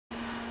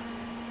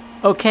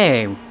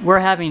Okay, we're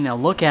having a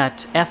look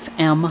at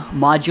FM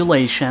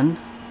modulation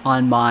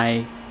on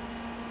my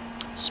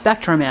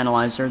spectrum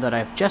analyzer that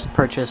I've just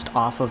purchased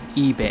off of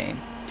eBay.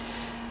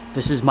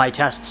 This is my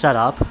test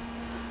setup.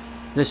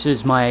 This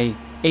is my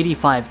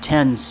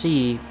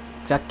 8510C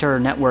vector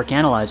network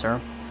analyzer.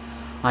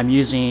 I'm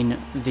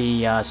using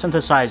the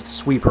synthesized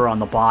sweeper on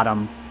the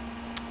bottom.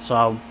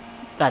 So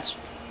that's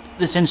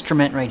this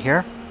instrument right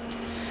here.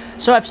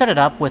 So I've set it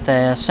up with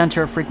a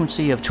center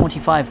frequency of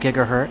 25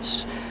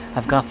 gigahertz.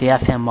 I've got the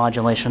FM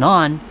modulation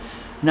on,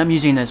 and I'm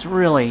using this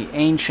really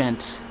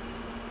ancient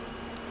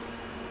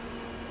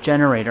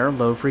generator,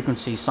 low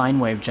frequency sine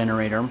wave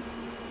generator.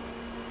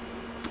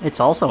 It's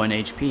also an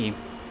HP,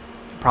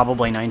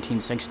 probably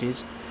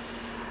 1960s.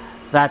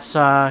 That's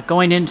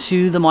going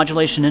into the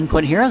modulation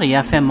input here, the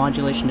FM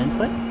modulation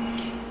input.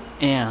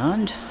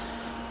 And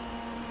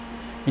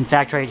in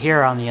fact, right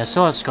here on the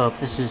oscilloscope,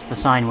 this is the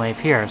sine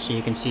wave here, so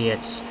you can see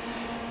it's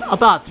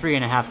about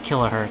 3.5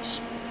 kilohertz.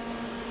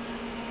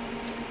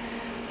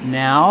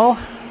 Now,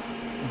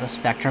 the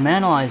spectrum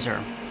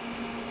analyzer.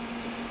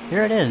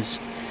 Here it is.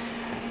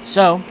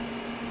 So,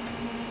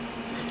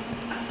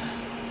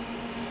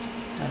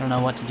 I don't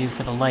know what to do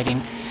for the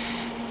lighting.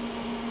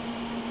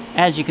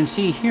 As you can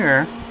see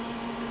here,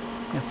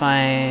 if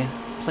I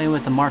play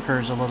with the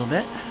markers a little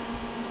bit,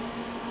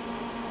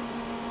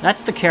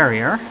 that's the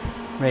carrier,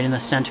 right in the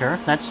center.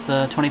 That's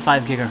the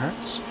 25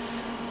 gigahertz.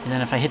 And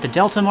then if I hit the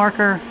delta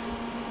marker,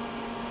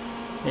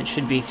 it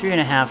should be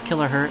 3.5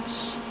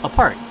 kilohertz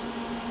apart.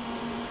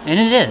 And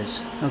it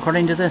is,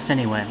 according to this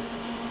anyway.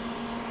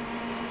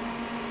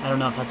 I don't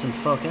know if that's in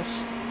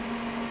focus,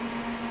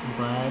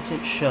 but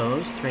it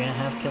shows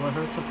 3.5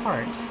 kilohertz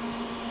apart.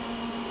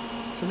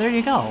 So there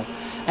you go.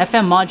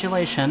 FM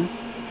modulation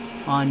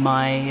on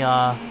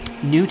my,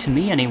 new to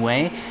me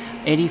anyway,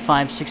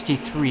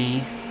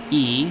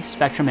 8563E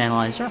spectrum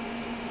analyzer,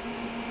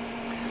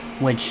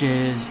 which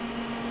is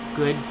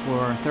good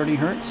for 30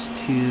 hertz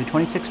to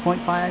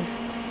 26.5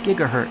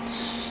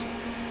 gigahertz.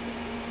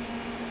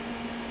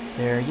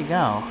 There you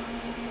go.